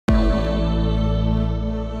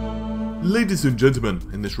Ladies and gentlemen,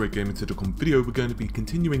 in this Red Gaming Telecom video we're going to be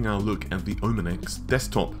continuing our look at the OMEN X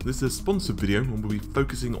desktop. This is a sponsored video and we'll be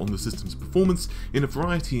focusing on the system's performance in a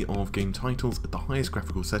variety of game titles at the highest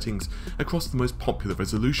graphical settings across the most popular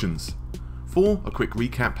resolutions. For a quick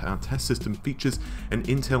recap, our test system features an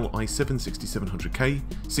Intel i7-6700K,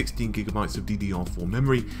 16GB of DDR4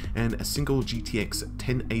 memory and a single GTX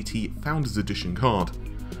 1080 Founders Edition card.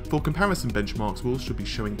 For comparison benchmarks, we will also be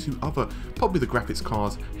showing two other popular graphics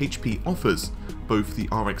cards HP offers, both the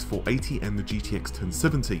RX 480 and the GTX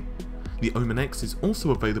 1070. The OMEN X is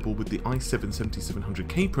also available with the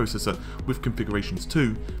i7-7700K processor with configurations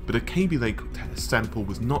too, but a Kaby Lake sample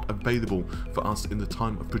was not available for us in the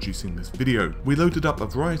time of producing this video. We loaded up a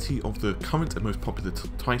variety of the current and most popular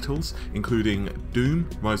titles, including Doom,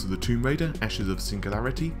 Rise of the Tomb Raider, Ashes of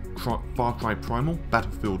Singularity, Far Cry Primal,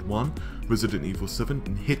 Battlefield 1, Resident Evil 7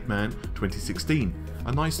 and Hitman 2016.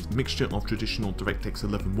 A nice mixture of traditional DirectX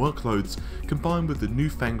 11 workloads combined with the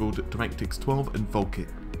newfangled DirectX 12 and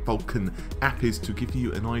Vulkan apps to give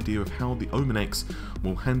you an idea of how the OMEN X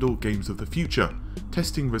will handle games of the future,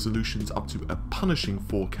 testing resolutions up to a punishing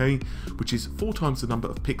 4K, which is 4 times the number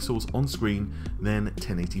of pixels on screen than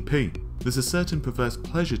 1080p. There's a certain perverse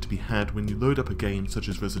pleasure to be had when you load up a game such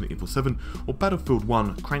as Resident Evil 7 or Battlefield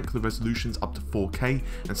 1, crank the resolutions up to 4K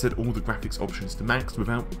and set all the graphics options to max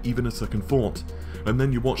without even a second thought, and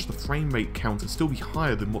then you watch the frame rate counter still be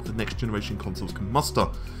higher than what the next generation consoles can muster,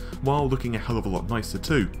 while looking a hell of a lot nicer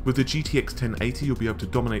too. With the GTX 1080 you'll be able to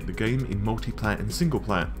dominate the game in multiplayer and single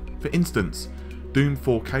player. For instance, Doom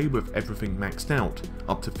 4K with everything maxed out,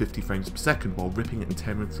 up to 50 frames per second while ripping and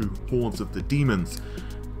tearing through hordes of the demons.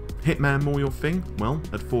 Hitman more your thing? Well,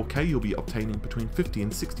 at 4K you'll be obtaining between 50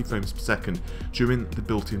 and 60 frames per second during the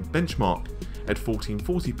built-in benchmark. At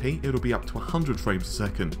 1440p it'll be up to 100 frames per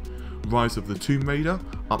second. Rise of the Tomb Raider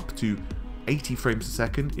up to 80 frames per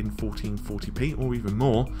second in 1440p or even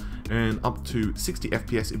more, and up to 60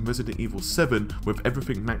 FPS in Resident Evil 7 with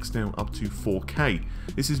everything maxed out up to 4K.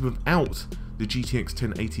 This is without the GTX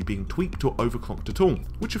 1080 being tweaked or overclocked at all,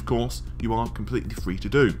 which of course you are completely free to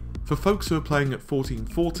do. For folks who are playing at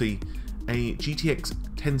 1440, a GTX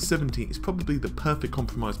 1070 is probably the perfect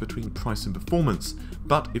compromise between price and performance,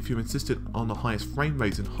 but if you're insistent on the highest frame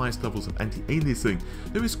rates and highest levels of anti-aliasing,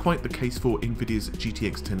 there is quite the case for Nvidia's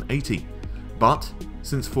GTX 1080. But,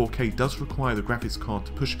 since 4K does require the graphics card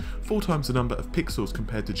to push 4 times the number of pixels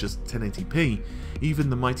compared to just 1080p,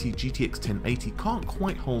 even the mighty GTX 1080 can't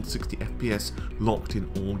quite hold 60 FPS locked in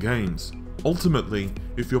all games. Ultimately,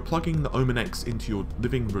 if you're plugging the OMEN X into your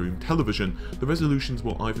living room television, the resolutions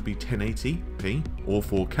will either be 1080p or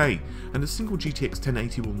 4K, and a single GTX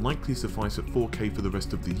 1080 will likely suffice at 4K for the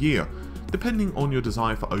rest of the year, depending on your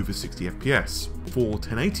desire for over 60 FPS. For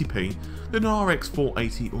 1080p, then an RX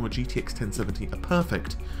 480 or a GTX 1070 are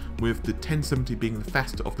perfect, with the 1070 being the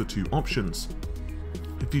faster of the two options.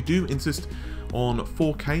 If you do insist on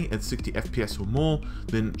 4K at 60 FPS or more,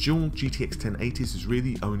 then dual GTX 1080s is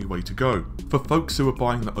really the only way to go. For folks who are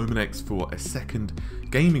buying the OMEN X for a second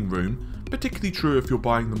gaming room, particularly true if you're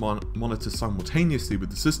buying the monitor simultaneously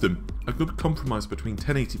with the system, a good compromise between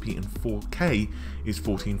 1080p and 4K is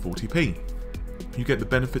 1440p. You get the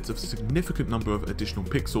benefits of a significant number of additional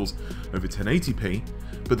pixels over 1080p,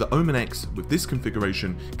 but the OMEN X with this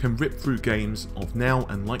configuration can rip through games of now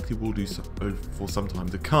and likely will do so for some time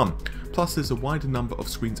to come. Plus there's a wider number of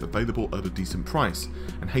screens available at a decent price,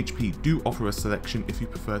 and HP do offer a selection if you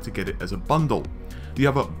prefer to get it as a bundle. The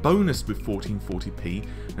other bonus with 1440p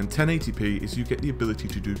and 1080p is you get the ability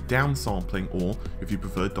to do downsampling or, if you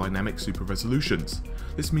prefer, dynamic super resolutions.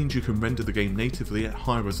 This means you can render the game natively at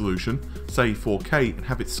high resolution, say 4K, and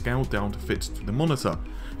have it scaled down to fit to the monitor.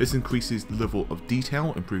 This increases the level of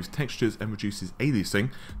detail, improves textures and reduces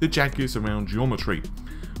aliasing, the jaggers around geometry.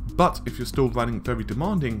 But if you're still running very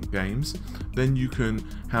demanding games, then you can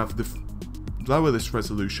have lower this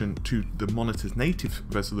resolution to the monitor's native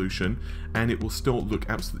resolution and it will still look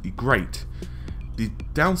absolutely great. The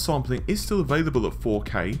downsampling is still available at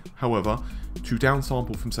 4K, however, to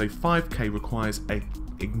downsample from say 5K requires an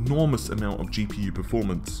enormous amount of GPU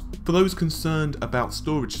performance. For those concerned about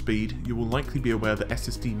storage speed, you will likely be aware that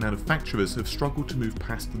SSD manufacturers have struggled to move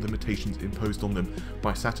past the limitations imposed on them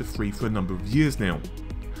by SATA 3 for a number of years now.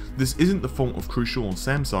 This isn't the fault of Crucial or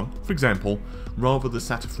Samsung, for example, rather the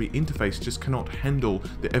SATA 3 interface just cannot handle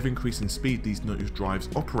the ever-increasing speed these drives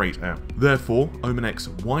operate at. Therefore, OMEN X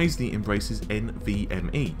wisely embraces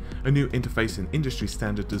NVMe, a new interface and industry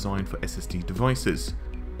standard designed for SSD devices.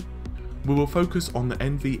 We will focus on the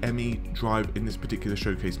NVMe drive in this particular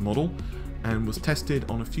showcase model, and was tested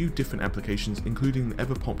on a few different applications, including the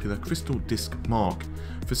ever popular Crystal Disk Mark.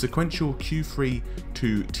 For sequential Q3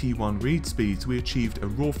 to T1 read speeds, we achieved a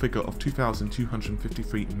raw figure of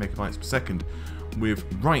 2,253 megabytes per second, with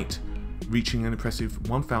write reaching an impressive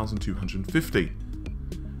 1,250.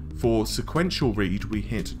 For sequential read, we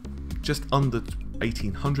hit just under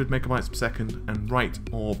 1,800 megabytes per second and write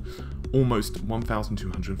of almost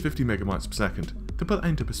 1,250 megabytes per second. To put that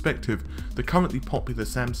into perspective, the currently popular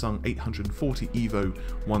Samsung 840 EVO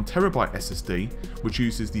 1TB SSD, which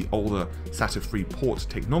uses the older SATA 3 port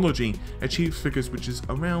technology, achieves figures which is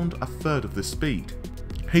around a third of this speed.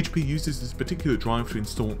 HP uses this particular drive to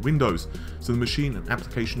install Windows, so the machine and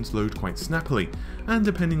applications load quite snappily, and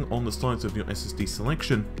depending on the size of your SSD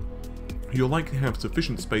selection, you'll likely have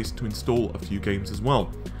sufficient space to install a few games as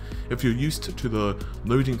well. If you're used to the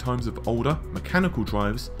loading times of older mechanical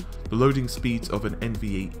drives, the loading speeds of an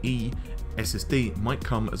NVMe SSD might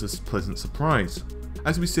come as a pleasant surprise.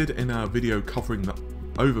 As we said in our video covering the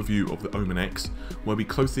overview of the OMEN X, where we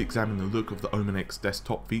closely examine the look of the OMEN X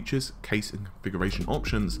desktop features, case and configuration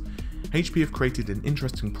options, HP have created an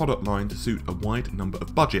interesting product line to suit a wide number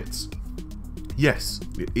of budgets. Yes,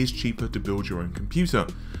 it is cheaper to build your own computer,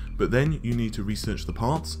 but then you need to research the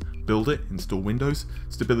parts, build it, install Windows,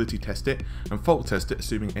 stability test it, and fault test it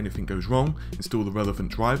assuming anything goes wrong, install the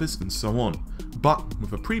relevant drivers, and so on. But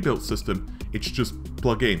with a pre-built system, it's just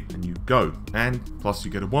plug in and you go, and plus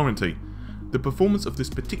you get a warranty. The performance of this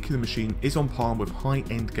particular machine is on par with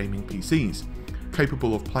high-end gaming PCs,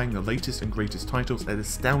 capable of playing the latest and greatest titles at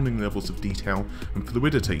astounding levels of detail and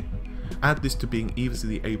fluidity. Add this to being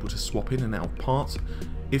easily able to swap in and out of parts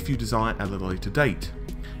if you desire at a later date.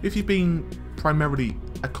 If you've been primarily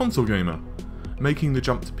a console gamer, making the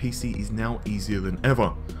jump to PC is now easier than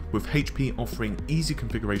ever, with HP offering easy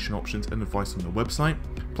configuration options and advice on their website,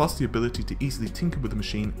 plus the ability to easily tinker with the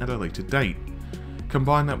machine at a later date.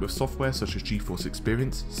 Combine that with software such as GeForce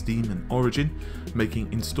Experience, Steam and Origin,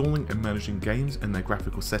 making installing and managing games and their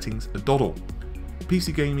graphical settings a doddle.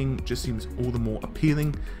 PC gaming just seems all the more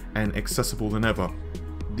appealing and accessible than ever.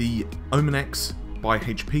 The OMEN X by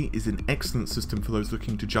HP is an excellent system for those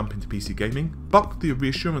looking to jump into PC gaming, but with the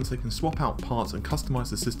reassurance they can swap out parts and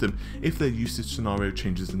customize the system if their usage scenario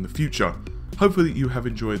changes in the future. Hopefully you have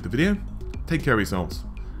enjoyed the video, take care of yourselves,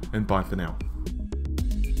 and bye for now.